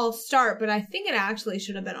a false start, but I think it actually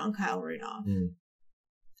should have been on Kyle Rudolph.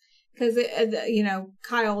 Because,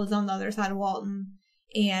 Kyle was on the other side of Walton,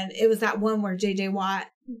 and it was that one where J.J. Watt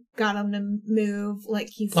got him to move, like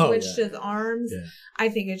he switched his arms. Yeah. I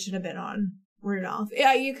think it should have been on Rudolph.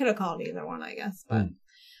 Yeah, you could have called either one, I guess. But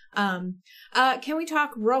can we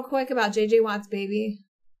talk real quick about J.J. Watt's baby?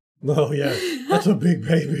 Oh, yeah. That's a big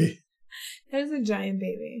baby. There's a giant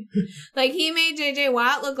baby. Like, he made J.J.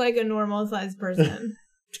 Watt look like a normal-sized person.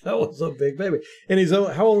 That was a big baby. And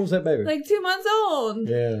how old was that baby? Like 2 months old.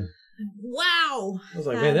 Yeah. Wow. I was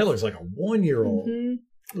like, man, that looks like a 1-year-old.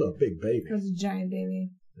 That's a big baby. That was a giant baby.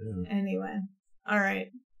 Yeah. Anyway. All right.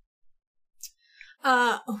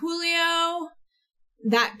 Julio,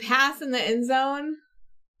 that pass in the end zone.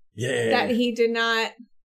 Yeah. That he didn't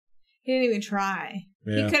even try.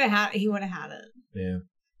 Yeah. He would have had it. Yeah.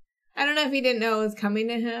 I don't know if he didn't know it was coming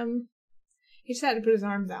to him. He just had to put his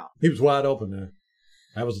arms out. He was wide open there.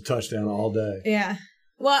 That was a touchdown all day. Yeah.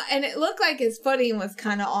 Well, and it looked like his footing was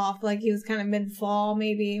kind of off, like he was kind of mid-fall,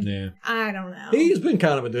 maybe. Yeah. I don't know. He's been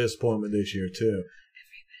kind of a disappointment this year, too.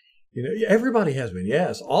 Everybody has been,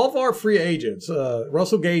 yes. All of our free agents.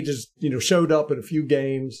 Russell Gage has, showed up in a few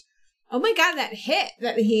games. Oh, my God, that hit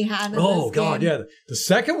that he had. Oh, God, yeah. The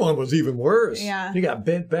second one was even worse. Yeah. He got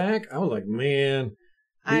bent back. I was like, man,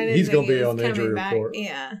 he's going to be on the injury report.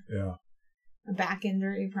 Yeah. Yeah. A back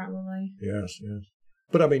injury, probably. Yes.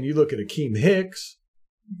 But, you look at Akeem Hicks.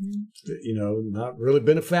 Not really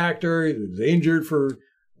been a factor. He was injured for a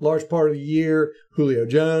large part of the year. Julio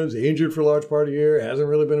Jones, injured for a large part of the year. Hasn't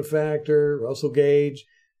really been a factor. Russell Gage,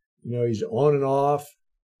 he's on and off.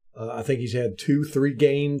 I think he's had 2-3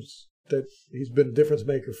 games that he's been a difference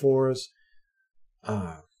maker for us.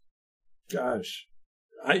 Gosh.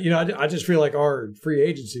 I just feel like our free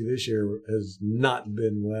agency this year has not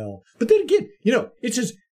been well. But then again, it's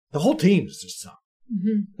just the whole team is just sucked.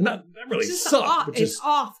 Mm-hmm. Not really suck. But it's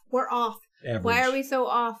off. We're off. Average. Why are we so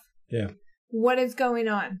off? Yeah. What is going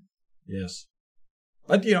on? Yes.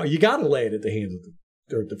 But, you got to lay it at the hands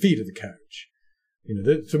of the feet of the coach.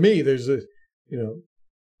 To me, there's a,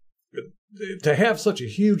 to have such a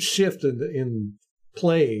huge shift in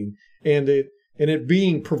playing and it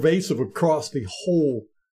being pervasive across the whole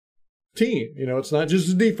team. It's not just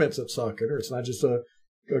the defense that's sucking, or it's not just a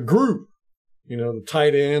group, the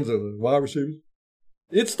tight ends or the wide receivers.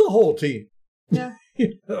 It's the whole team. Yeah.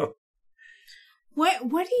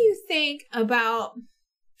 What do you think about,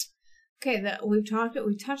 we've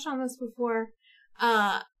touched on this before,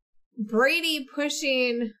 Brady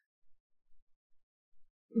pushing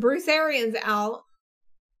Bruce Arians out?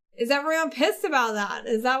 Is everyone pissed about that?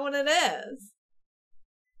 Is that what it is?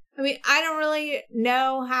 I mean, I don't really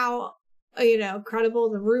know how, credible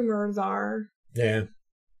the rumors are. Yeah.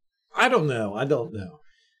 I don't know. I don't know.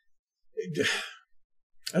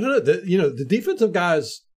 The defensive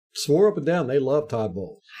guys swore up and down they love Todd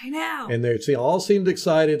Bowles. I know. And they all seemed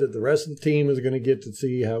excited that the rest of the team is going to get to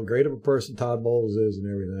see how great of a person Todd Bowles is and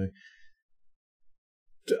everything.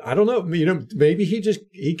 I don't know. Maybe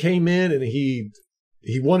he came in and he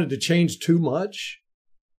wanted to change too much.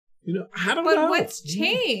 I don't know. But what's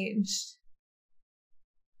changed?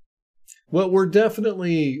 Well, we're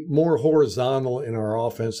definitely more horizontal in our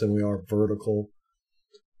offense than we are vertical.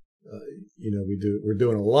 We're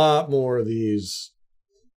doing a lot more of these,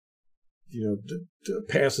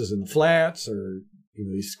 passes in the flats, or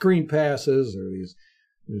these screen passes, or these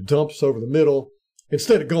dumps over the middle,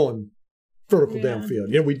 instead of going vertical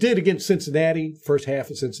downfield. We did against Cincinnati, first half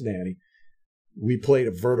of Cincinnati. We played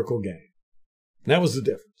a vertical game. That was the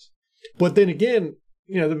difference. But then again,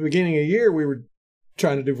 the beginning of the year, we were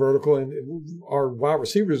trying to do vertical, and our wide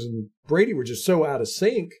receivers and Brady were just so out of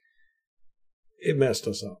sync, it messed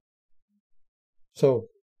us up. So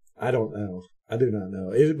I don't know. I do not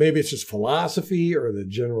know. Maybe it's just philosophy or the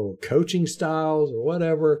general coaching styles or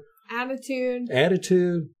whatever. Attitude.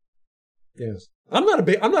 Yes. I'm not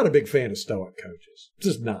a big fan of stoic coaches.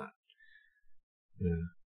 Just not.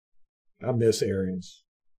 Yeah. I miss Arians.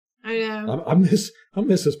 I know. I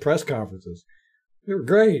miss his press conferences. They were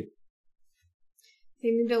great. They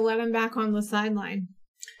need to let him back on the sideline.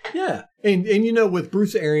 Yeah. And with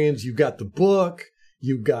Bruce Arians, you've got the book,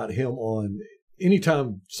 you've got him on.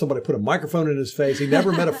 Anytime somebody put a microphone in his face, he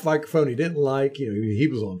never met a microphone he didn't like. He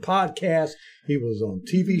was on podcasts, he was on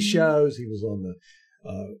TV shows, he was on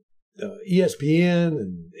the ESPN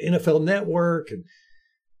and NFL Network, and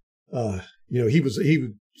he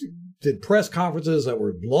did press conferences that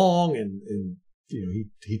were long, and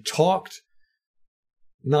he talked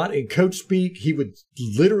not in coach speak. He would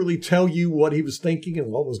literally tell you what he was thinking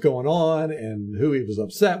and what was going on and who he was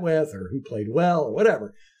upset with or who played well or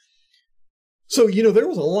whatever. So, there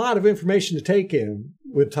was a lot of information to take in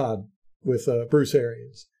with Bruce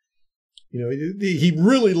Arians. He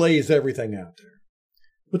really lays everything out there.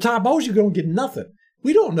 With Todd Bowles, you're going to get nothing.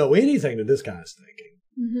 We don't know anything that this guy's thinking.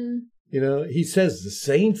 Mm-hmm. He says the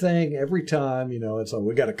same thing every time. It's like,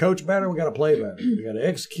 we got to coach better, we got to play better, we got to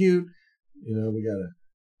execute. We got to.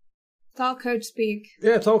 It's all coach speak.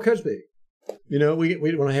 Yeah, it's all coach speak. We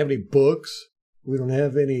don't have any books. We don't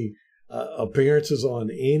have any appearances on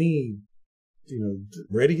any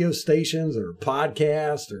radio stations or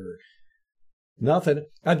podcasts or nothing.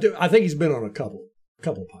 I think he's been on a couple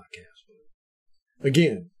podcasts. But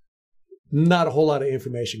again, not a whole lot of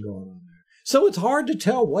information going on there. So it's hard to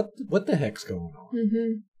tell what the heck's going on.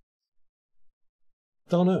 Mm-hmm.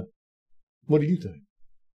 Don't know. What do you think?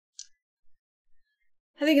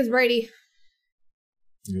 I think it's Brady.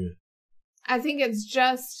 Yeah. I think it's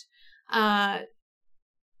just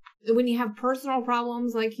when you have personal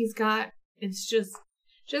problems like he's got, it's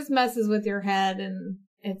just messes with your head, and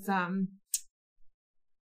it's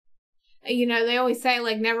they always say,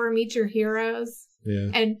 like, never meet your heroes. Yeah.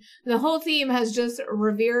 And the whole team has just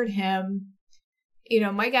revered him.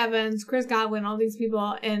 Mike Evans, Chris Godwin, all these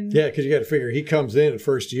people, and yeah, because you got to figure he comes in the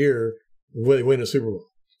first year when they win a Super Bowl.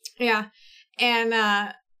 Yeah, and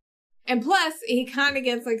plus he kind of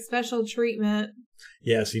gets like special treatment.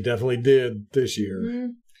 Yes, he definitely did this year. Mm-hmm.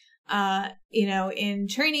 In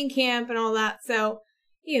training camp and all that. So,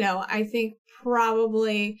 I think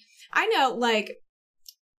probably, I know, like,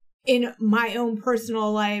 in my own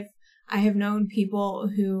personal life, I have known people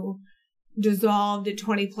who dissolved a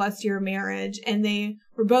 20+ year marriage, and they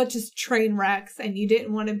were both just train wrecks, and you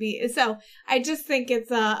didn't want to be. So I just think it's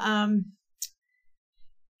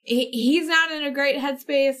he's not in a great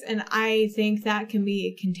headspace, and I think that can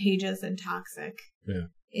be contagious and toxic. Yeah.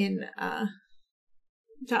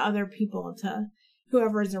 To other people, to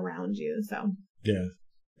whoever's around you. So yeah,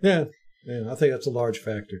 I think that's a large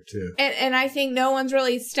factor too. And I think no one's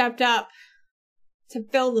really stepped up to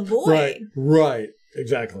fill the void. Right,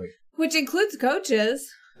 exactly. Which includes coaches.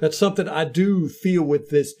 That's something I do feel with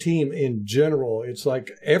this team in general. It's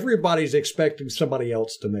like everybody's expecting somebody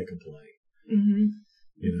else to make a play. Mm-hmm.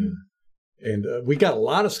 You know? And we got a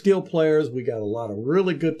lot of skilled players. We got a lot of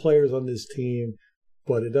really good players on this team.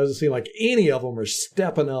 But it doesn't seem like any of them are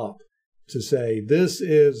stepping up to say,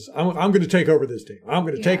 I'm going to take over this team. I'm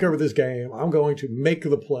going to take over this game. I'm going to make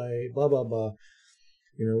the play, blah, blah, blah.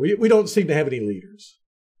 You know, we don't seem to have any leaders.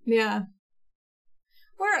 Yeah.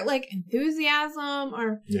 Or like enthusiasm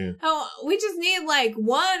or, we just need like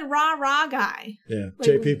one rah-rah guy. Yeah. Like,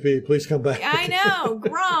 JPP, please come back. I know.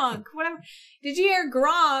 Gronk. Whatever. Did you hear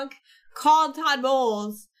Gronk called Todd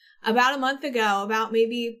Bowles about a month ago about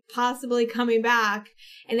maybe possibly coming back,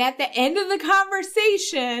 and at the end of the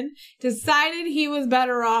conversation decided he was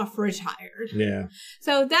better off retired. Yeah.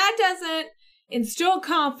 So that doesn't instill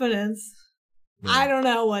confidence. Yeah. I don't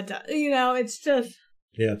know what does. You know, it's just...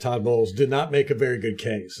 Yeah, Todd Bowles did not make a very good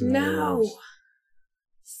case. No.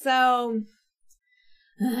 So,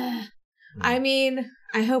 I mean,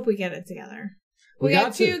 I hope we get it together. We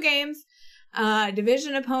got 2 games,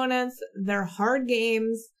 division opponents. They're hard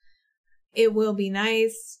games. It will be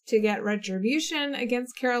nice to get retribution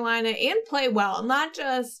against Carolina and play well. Not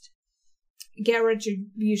just get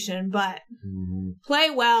retribution, but play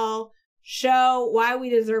well, show why we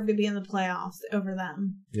deserve to be in the playoffs over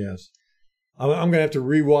them. Yes. I'm going to have to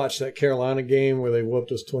rewatch that Carolina game where they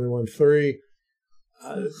whooped us 21-3.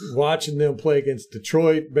 Watching them play against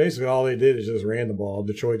Detroit, basically all they did is just ran the ball.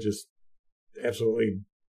 Detroit just absolutely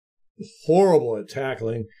horrible at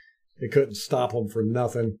tackling. They couldn't stop them for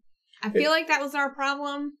nothing. I feel like that was our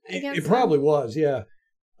problem against It probably was, yeah.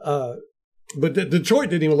 But Detroit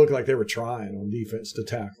didn't even look like they were trying on defense to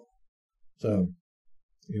tackle. So,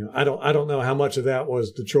 you know, I don't know how much of that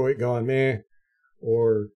was Detroit going meh,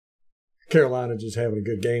 or Carolina just having a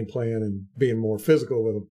good game plan and being more physical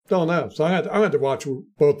with them. Don't know. So I have to watch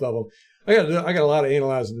both of them. I got a lot of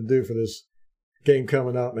analyzing to do for this game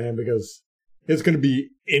coming up, man, because it's going to be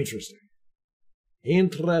interesting.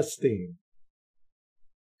 Interesting.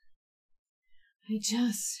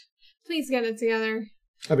 Please get it together.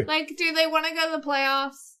 I mean, like, do they want to go to the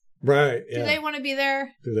playoffs? Right. Yeah. Do they want to be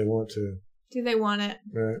there? Do they want to? Do they want it?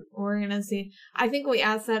 Right. We're going to see. I think we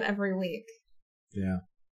ask that every week. Yeah.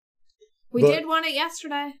 We did want it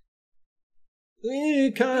yesterday.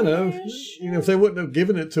 Kind of. You know, if they wouldn't have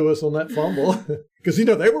given it to us on that fumble. Because, you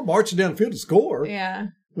know, they were marching down the field to score. Yeah.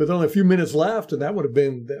 With only a few minutes left, and that would have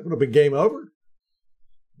been game over.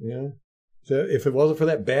 Yeah. So if it wasn't for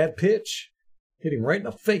that bad pitch, hit him right in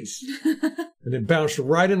the face, and then bounced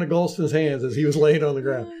right into Golston's hands as he was laying on the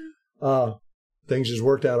ground. Things just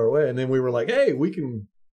worked out our way, and then we were like, "Hey, we can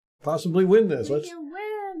possibly win this. We can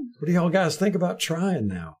win. What do y'all guys think about trying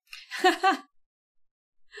now?"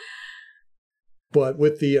 But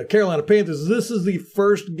with the Carolina Panthers, this is the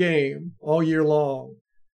first game all year long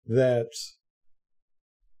that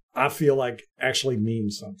I feel like actually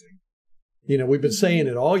means something. You know, we've been saying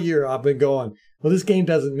it all year. I've been going, well, this game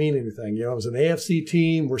doesn't mean anything. You know, it was an AFC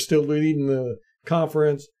team. We're still leading the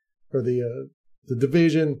conference or the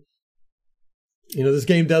division. You know, this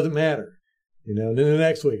game doesn't matter. You know, and then the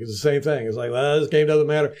next week it's the same thing. It's like, well, this game doesn't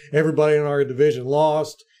matter. Everybody in our division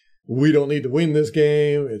lost. We don't need to win this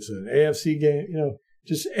game. It's an AFC game. You know,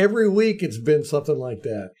 just every week it's been something like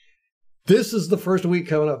that. This is the first week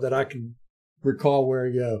coming up that I can recall where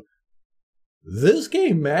you go, this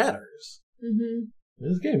game matters. Mm-hmm.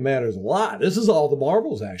 This game matters a lot. This is all the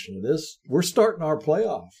marbles, actually. We're starting our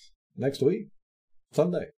playoff next week,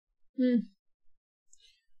 Sunday. Yeah.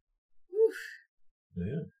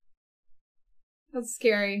 That's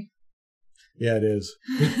scary. Yeah, it is.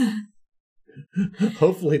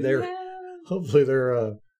 Hopefully they're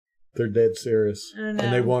dead serious and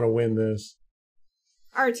they want to win this.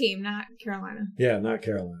 Our team, not Carolina. Yeah, not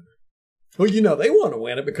Carolina. Well, you know, they want to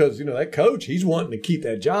win it because, you know, that coach, he's wanting to keep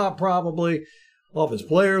that job probably. All of his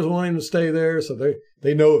players want him to stay there. So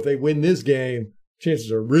they know if they win this game,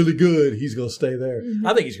 chances are really good he's going to stay there. Mm-hmm.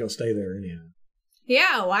 I think he's going to stay there anyhow.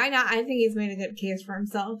 Yeah, why not? I think he's made a good case for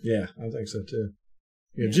himself. Yeah, I think so too.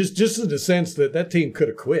 You know, just in the sense that team could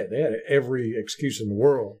have quit. They had every excuse in the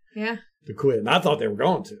world to quit. And I thought they were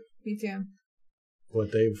going to. Me too. But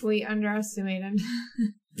we underestimated.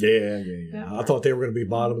 Yeah. I thought they were going to be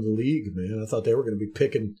bottom of the league, man. I thought they were going to be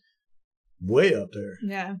picking way up there.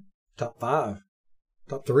 Yeah. Top 5.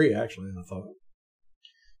 Top 3, actually, I thought.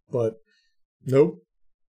 But, nope.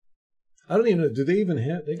 I don't even know. Do they even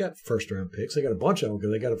have... They got first-round picks. They got a bunch of them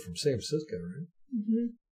because they got it from San Francisco, right?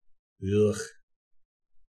 Mm-hmm. Ugh.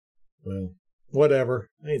 Well, whatever.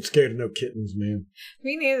 I ain't scared of no kittens, man.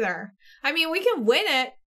 Me neither. I mean, we can win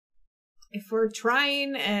it if we're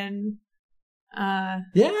trying and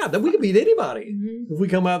Yeah, then we can beat anybody if we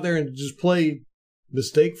come out there and just play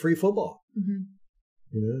mistake-free football.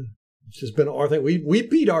 It's just been our thing. We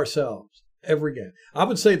beat ourselves every game. I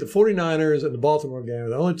would say the 49ers and the Baltimore game are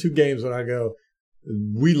the only 2 games that I go,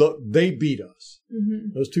 they beat us.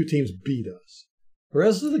 Those 2 teams beat us. The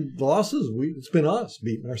rest of the losses, it's been us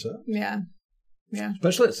beating ourselves. Yeah.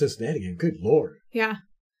 Especially at Cincinnati game. Good Lord. Yeah.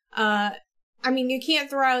 I mean, you can't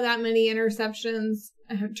throw that many interceptions,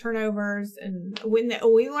 turnovers, and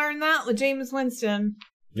we learned that with Jameis Winston.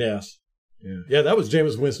 Yes. Yeah, that was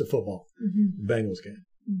Jameis Winston football. Bengals game.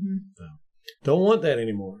 So, don't want that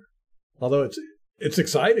anymore. Although it's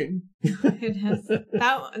exciting. It has.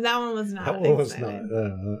 That one was not. That one was not.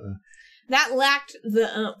 That lacked the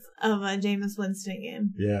oomph of a Jameis Winston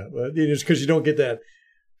game. Yeah, but it's because you don't get that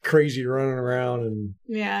crazy running around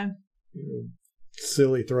and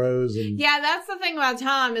silly throws. And that's the thing about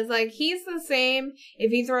Tom is like he's the same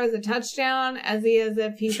if he throws a touchdown as he is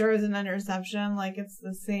if he throws an interception. Like it's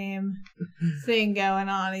the same thing going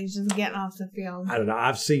on. He's just getting off the field. I don't know.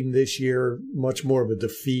 I've seen this year much more of a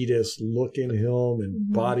defeatist look in him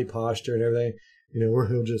and body posture and everything. Where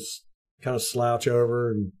he'll just kind of slouch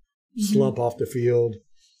over and slump off the field.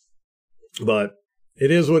 But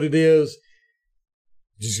it is what it is.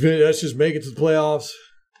 Let's just make it to the playoffs.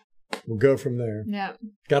 We'll go from there. Yeah.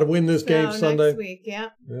 Got to win this game Sunday. Next week, yeah.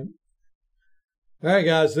 All right,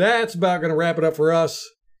 guys. That's about going to wrap it up for us.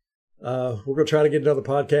 We're going to try to get another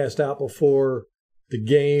podcast out before the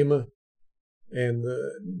game and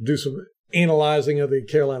do some analyzing of the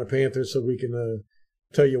Carolina Panthers so we can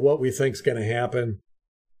tell you what we think is going to happen.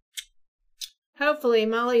 Hopefully.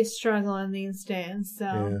 Molly's struggling these days,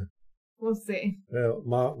 so we'll see. Well,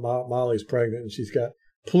 Molly's pregnant and she's got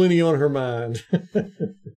plenty on her mind.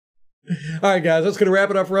 All right, guys, that's going to wrap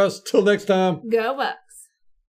it up for us. Till next time. Go Bucks.